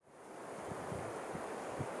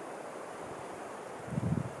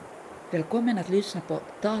Välkommen att lyssna på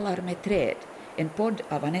Talar med träd, en podd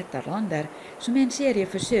av Anetta Lander som är en serie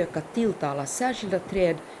försök att tilltala särskilda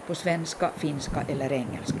träd på svenska, finska eller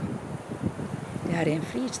engelska. Det här är en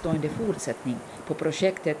fristående fortsättning på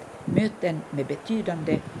projektet Möten med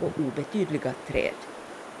betydande och obetydliga träd.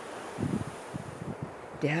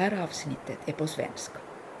 Det här avsnittet är på svenska.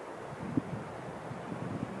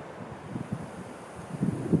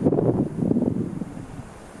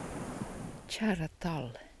 Kära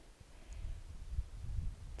Tall,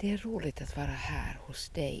 det är roligt att vara här hos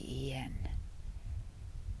dig igen.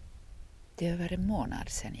 Det är över en månad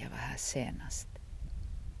sedan jag var här senast.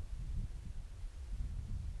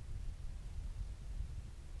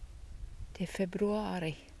 Det är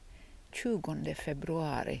februari, 20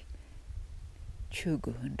 februari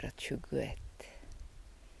 2021.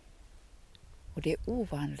 Och det är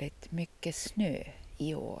ovanligt mycket snö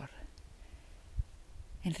i år.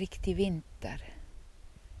 En riktig vinter.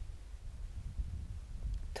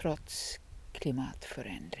 Trots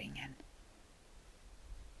klimatförändringen.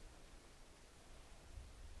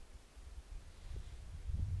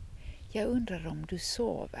 Jag undrar om du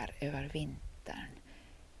sover över vintern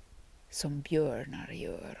som björnar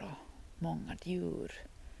gör och många djur.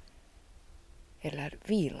 Eller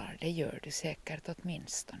vilar, det gör du säkert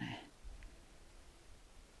åtminstone.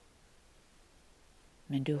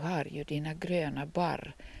 Men du har ju dina gröna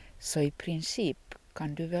barr, så i princip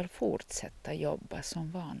kan du väl fortsätta jobba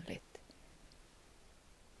som vanligt.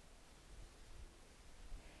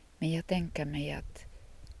 Men jag tänker mig att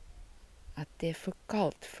det är för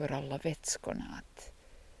kallt för alla vätskorna att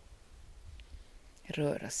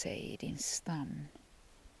röra sig i din stam.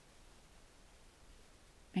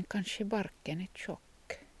 Men kanske barken är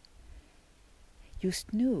tjock.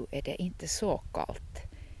 Just nu är det inte så kallt.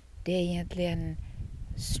 Det är egentligen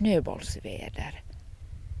snöbollsväder.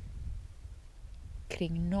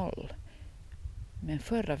 Kring 0. Men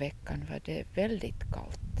förra veckan var det väldigt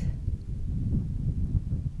kallt.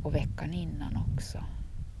 Och veckan innan också.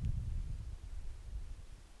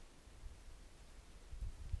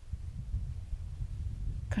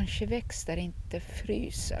 Kanske växter inte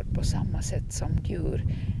fryser på samma sätt som djur.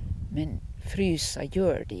 Men frysa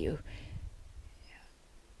gör det ju.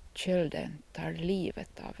 Kölden tar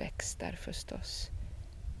livet av växter förstås.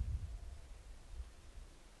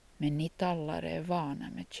 Men ni talare är vana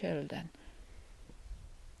med kölden.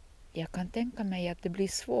 Jag kan tänka mig att det blir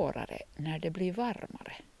svårare när det blir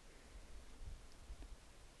varmare.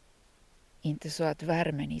 Inte så att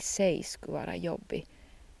värmen i sig skulle vara jobbig.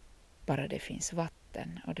 Bara det finns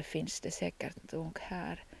vatten, och det finns det säkert nog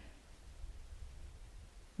här.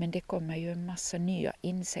 Men det kommer ju en massa nya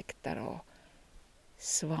insekter och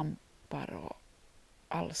svampar och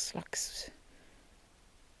all slags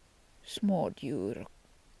smådjur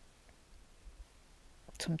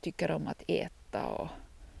som tycker om att äta och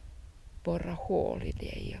borra hål i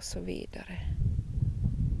dig och så vidare.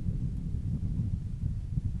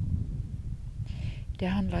 Det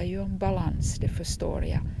handlar ju om balans, det förstår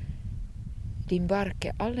jag. Din bark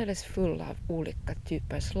är alldeles full av olika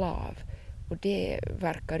typers lav och det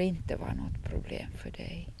verkar inte vara något problem för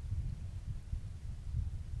dig.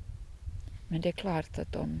 Men det är klart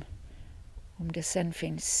att om det sen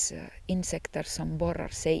finns insekter som borrar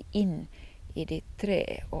sig in i ditt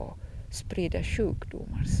trä och sprider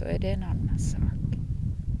sjukdomar, så är det en annan sak.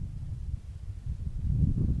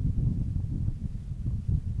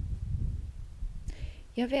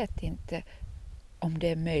 Jag vet inte om det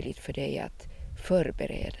är möjligt för dig att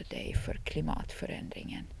förbereda dig för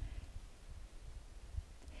klimatförändringen.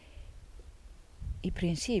 I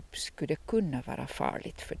princip skulle det kunna vara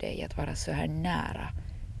farligt för dig att vara så här nära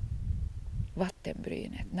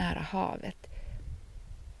vattenbrynet, nära havet.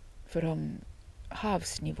 För om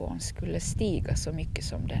havsnivån skulle stiga så mycket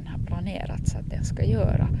som den har planerats att den ska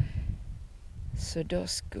göra, så då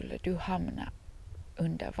skulle du hamna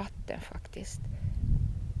under vatten faktiskt.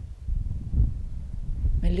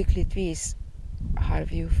 Men lyckligtvis har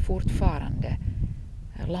vi ju fortfarande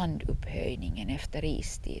landupphöjningen efter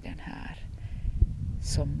istiden här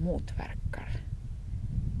som motverkar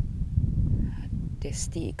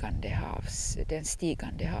den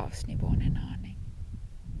stigande havsnivån en aning.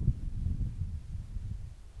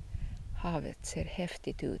 Havet ser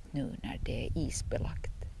häftigt ut nu när det är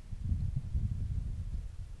isbelagt.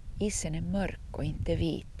 Isen är mörk och inte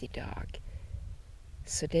vit idag,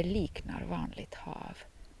 så det liknar vanligt hav.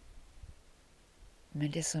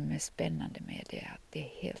 Men det som är spännande med det är att det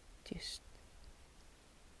är helt tyst.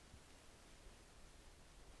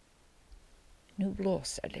 Nu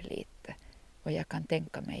blåser det lite och jag kan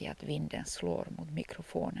tänka mig att vinden slår mot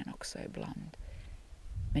mikrofonen också ibland.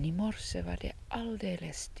 Men i morse var det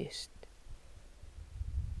alldeles tyst.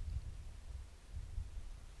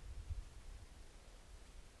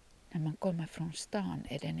 När man kommer från stan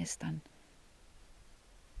är det nästan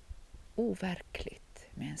overkligt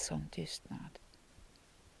med en sån tystnad.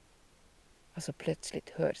 Och så plötsligt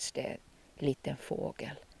hörs det en liten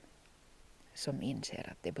fågel som inser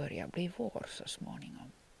att det börjar bli vår så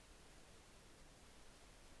småningom.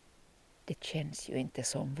 Det känns ju inte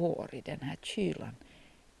som vår i den här kylan,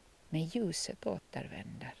 men ljuset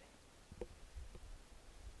återvänder.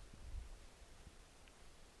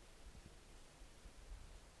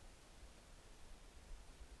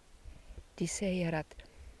 De säger att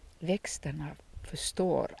växterna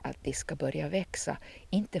förstår att de ska börja växa,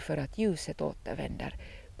 inte för att ljuset återvänder,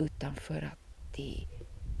 utan för att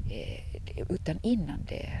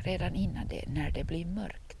redan innan det, när det blir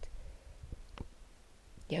mörkt.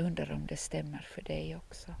 Jag undrar om det stämmer för dig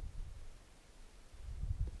också.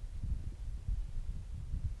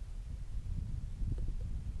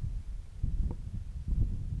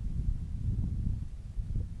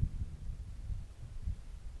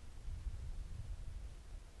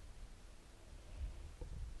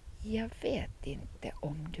 Jag vet inte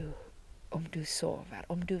om du sover,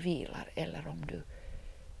 om du vilar eller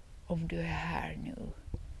om du är här nu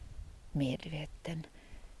medveten.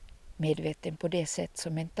 Medveten på det sätt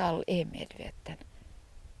som en tall är medveten.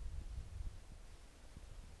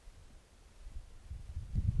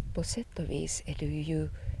 På sätt och vis är du ju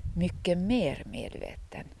mycket mer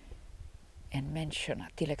medveten än människorna,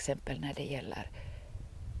 till exempel när det gäller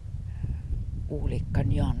olika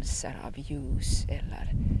nyanser av ljus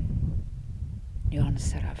eller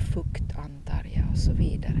nyanser av fukt, antar jag, och så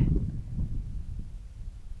vidare.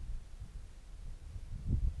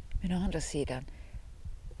 Men å andra sidan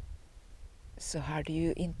så har du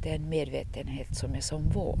ju inte en medvetenhet som är som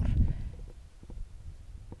vår.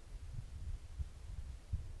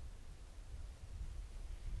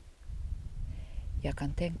 Jag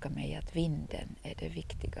kan tänka mig att vinden är det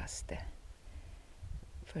viktigaste.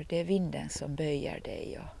 För det är vinden som böjer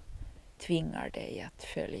dig och tvingar dig att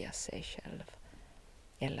följa sig själv.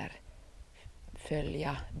 Eller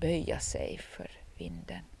böja sig för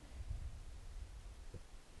vinden.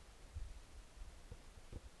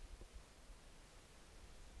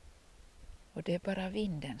 Och det är bara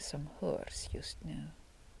vinden som hörs just nu.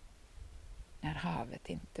 När havet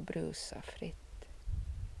inte brusar fritt.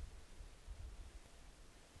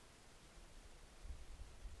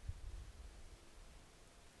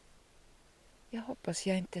 Jag hoppas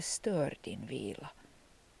jag inte stör din vila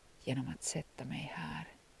genom att sätta mig här.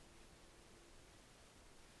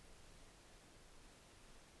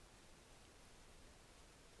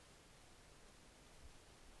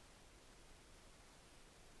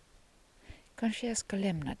 Kanske jag ska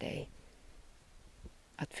lämna dig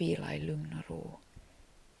att vila i lugn och ro.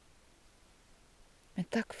 Men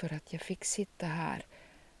tack för att jag fick sitta här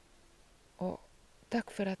och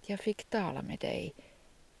tack för att jag fick tala med dig.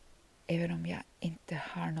 Även om jag inte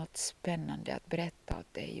har något spännande att berätta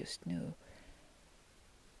åt dig just nu.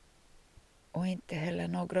 Och inte heller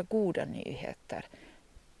några goda nyheter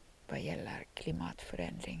vad gäller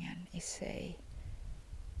klimatförändringen i sig.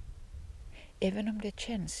 Även om det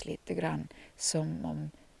känns lite grann som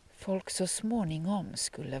om folk så småningom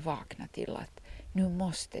skulle vakna till att nu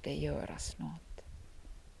måste det göras något.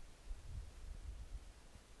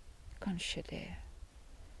 Kanske det.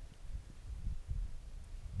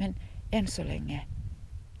 Men än så länge,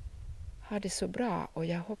 ha det så bra och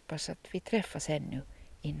jag hoppas att vi träffas ännu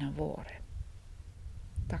innan våren.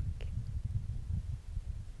 Tack.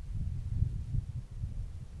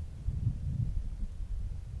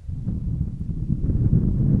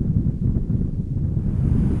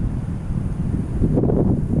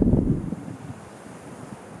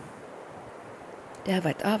 Det här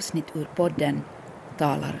var ett avsnitt ur podden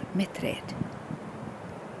Talar med träd.